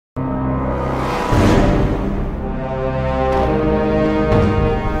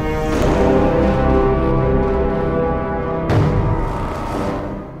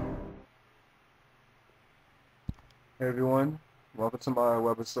everyone, welcome to my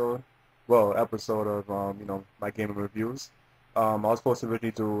webisode. Well, episode of my gaming reviews. I was supposed to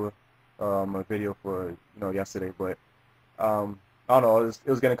really do a video for yesterday, but I don't know. It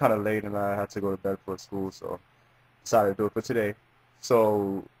was getting kind of late, and I had to go to bed for school, so decided to do it for today.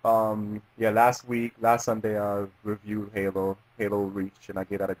 So yeah, last Sunday, I reviewed Halo Reach, and I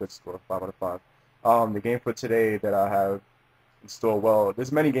gave that a good score, 5 out of 5. The game for today that I have in store, well,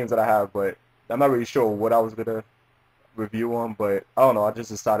 there's many games that I have, but I'm not really sure what I was gonna review them, but I don't know. I just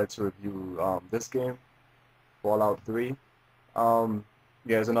decided to review this game, Fallout 3. Um,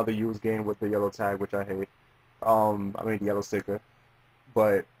 yeah, it's another used game with the yellow tag, which I hate. I mean the yellow sticker,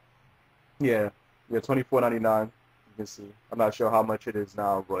 but yeah, 24.99. You can see. I'm not sure how much it is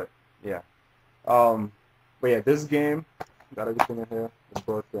now, but yeah. Um, but yeah, this game got everything in here, the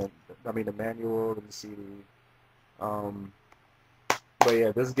book and the manual and the CD. Um, but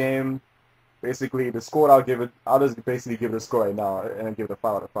yeah, this game. Basically, the score I'll just basically give it a score right now and give it a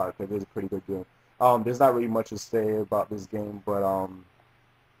 5 out of 5 because it's a pretty good game. There's not really much to say about this game, but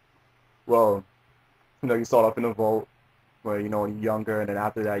well, you start off in a vault where when you're younger, and then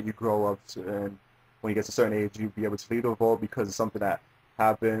after that you grow up and when you get to a certain age, you be able to leave the vault because it's something that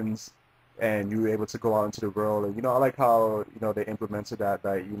happens, and you're able to go out into the world. And I like how they implemented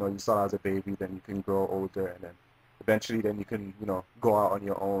that you start as a baby, then you can grow older, and then eventually then you can go out on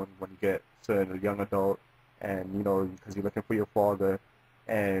your own when you get to a young adult, and because you're looking for your father,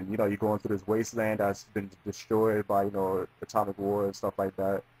 and you're going through this wasteland that's been destroyed by atomic war and stuff like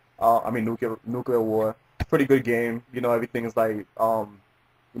that. I mean nuclear war. Pretty good game. Everything is like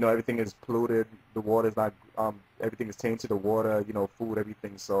everything is polluted. The water is not everything is tainted. The water, food,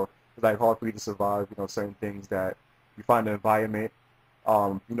 everything. So it's like hard for you to survive. Certain things that you find in the environment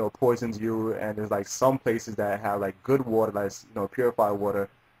poisons you, and there's like some places that have like good water, like purified water,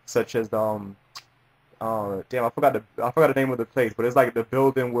 such as damn, I forgot the name of the place, but it's like the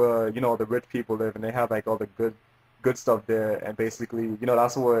building where the rich people live, and they have like all the good stuff there, and basically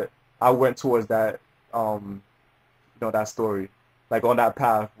that's what I went towards that that story, like on that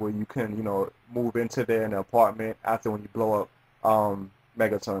path where you can move into there in an apartment after when you blow up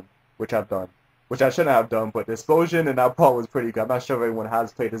Megaton, which I've done, which I shouldn't have done, but the explosion in that part was pretty good. I'm not sure if everyone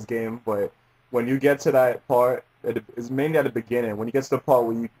has played this game, but when you get to that part, it's mainly at the beginning. When you get to the part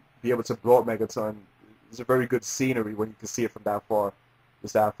where you be able to blow up Megaton, it's a very good scenery when you can see it from that far.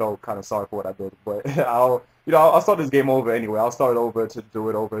 Just that I felt kind of sorry for what I did, but I'll start this game over anyway. I'll start it over to do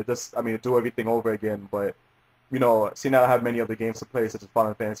it over, do everything over again. But seeing that I have many other games to play, such as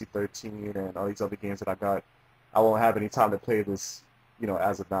Final Fantasy 13 and all these other games that I got, I won't have any time to play this,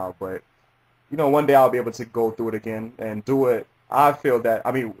 as of now. But one day I'll be able to go through it again and do it. I feel that,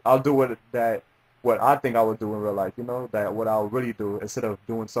 I'll do it what I think I would do in real life, that what I'll really do instead of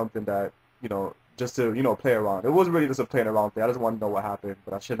doing something that, just to, play around. It wasn't really just a playing around thing. I just want to know what happened,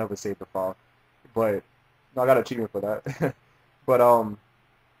 but I should never save the file. But I got an achievement for that. But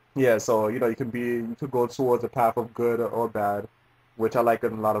yeah, so you could go towards a path of good or bad, which I like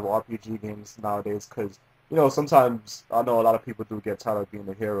in a lot of RPG games nowadays, because sometimes I know a lot of people do get tired of being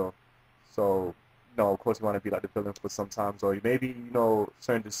the hero. So, of course you want to be like the villain for sometimes, or maybe,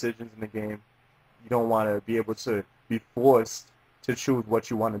 certain decisions in the game, you don't want to be able to be forced to choose what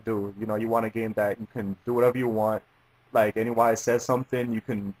you want to do. You want a game that you can do whatever you want. Like anyone says something, you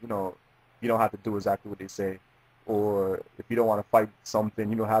can, you don't have to do exactly what they say. Or if you don't want to fight something,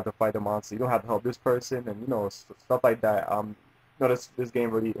 you don't have to fight the monster. You don't have to help this person, and stuff like that. This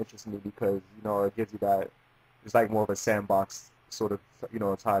game really interests me because it gives you that. It's like more of a sandbox sort of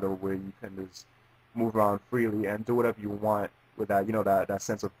title where you can just move around freely and do whatever you want with that that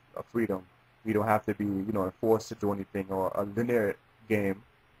sense of freedom. You don't have to be forced to do anything, or a linear game,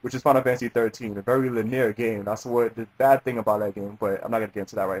 which is Final Fantasy 13, a very linear game. That's what the bad thing about that game, but I'm not gonna get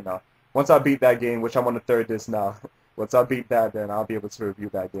into that right now. Once I beat that game, which I'm on the third disc now, once I beat that, then I'll be able to review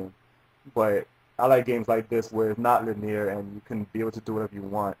that game. But I like games like this where it's not linear and you can be able to do whatever you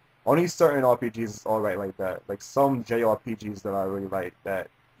want. Only certain RPGs is alright like that. Like some JRPGs that I really like that,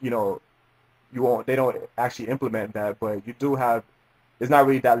 they don't actually implement that, but you do have, it's not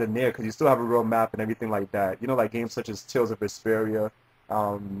really that linear because you still have a real map and everything like that. Like games such as Tales of Vesperia,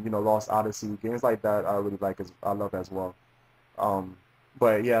 Lost Odyssey, games like that I really like, I love as well. Um,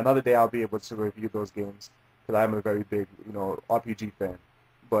 but yeah, another day I'll be able to review those games because I'm a very big, RPG fan.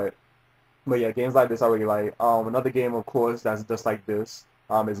 But yeah, games like this I really like. Another game, of course, that's just like this,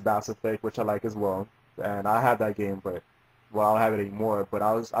 is Mass Effect, which I like as well. And I have that game, but well, I don't have it anymore. But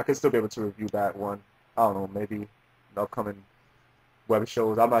I could still be able to review that one. I don't know, maybe the upcoming web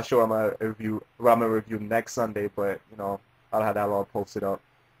shows. I'm not sure what I'm gonna review next Sunday, but I'll have that all posted up.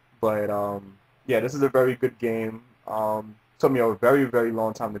 But yeah, this is a very good game. Took me a very, very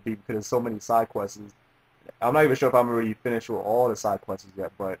long time to beat because there's so many side quests. I'm not even sure if I'm already finished with all the side quests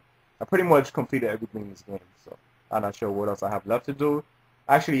yet, but I pretty much completed everything in this game, so I'm not sure what else I have left to do.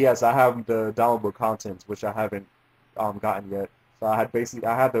 Actually, yes, I have the downloadable contents, which I haven't gotten yet. So I had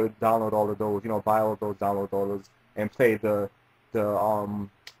to download all of those, buy all of those, download all those, and play the the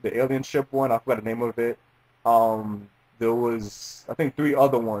alien ship one. I forgot the name of it. There was I think three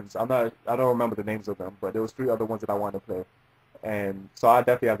other ones. I don't remember the names of them, but there was three other ones that I wanted to play, and so I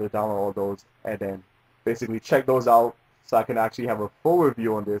definitely have to download all those and then basically check those out so I can actually have a full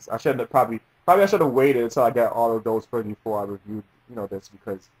review on this. I should have probably I should have waited until I get all of those first before I reviewed this,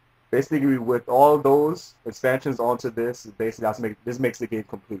 because basically with all those expansions onto this, basically this makes the game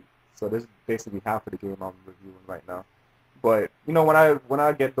complete. So this is basically half of the game I'm reviewing right now. But when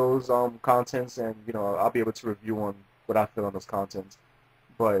I get those contents, and I'll be able to review on what I feel on those contents.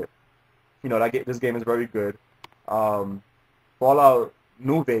 But this game is very good. Fallout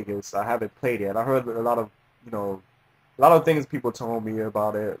New Vegas, I haven't played it. I heard a lot of a lot of things people told me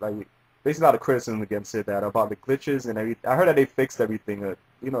about it, like basically a lot of criticism against it, that about the glitches and everything. I heard that they fixed everything.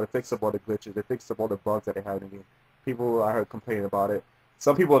 They fixed up all the glitches. They fixed up all the bugs that they had in the game. People I heard complaining about it.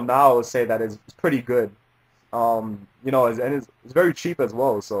 Some people now say that it's pretty good. It's very cheap as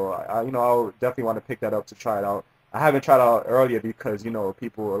well. So I'll definitely want to pick that up to try it out. I haven't tried it out earlier because a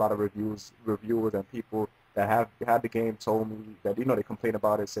lot of reviewers and people that have had the game told me that they complain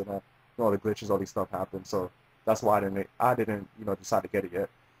about it, saying that all the glitches, all these stuff happen. So that's why I didn't decide to get it yet.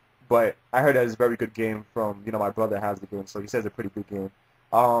 But I heard that it's a very good game from my brother has the game, so he says it's a pretty good game.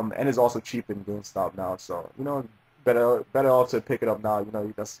 And it's also cheap in GameStop now, so better also pick it up now.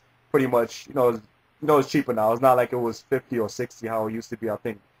 That's pretty much it's cheaper now. It's not like it was 50 or 60 how it used to be, I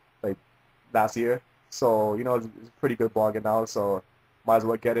think, like last year. So it's a pretty good bargain now. So might as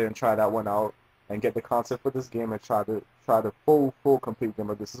well get it and try that one out and get the concept for this game and try the full complete game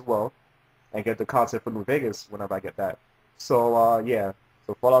of this as well, and get the concept for New Vegas whenever I get that. So yeah,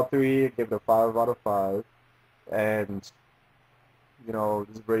 so Fallout 3, give it a 5 out of 5, and this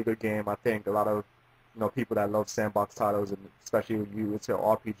is a very good game. I think a lot of people that love sandbox titles, and especially you into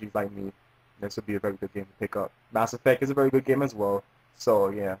RPGs like me, this would be a very good game to pick up. Mass Effect is a very good game as well. So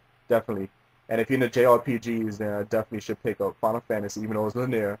yeah, definitely. And if you're into JRPGs, then I definitely should pick up Final Fantasy, even though it's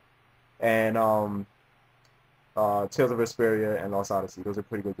linear, and Tales of Vesperia and Lost Odyssey. Those are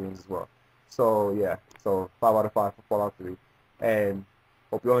pretty good games as well. So yeah, so 5 out of 5 for Fallout 3. And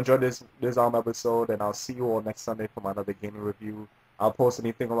hope you all enjoyed this episode, and I'll see you all next Sunday for my another gaming review. I'll post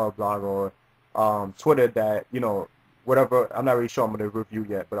anything on my blog or Twitter that whatever. I'm not really sure I'm gonna review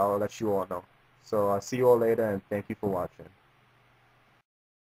yet, but I'll let you all know. So I'll see you all later, and thank you for watching.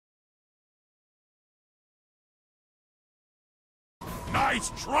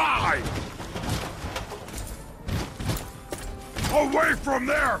 Nice try! Away from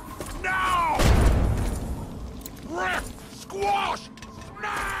there! Now! Rick! Squash!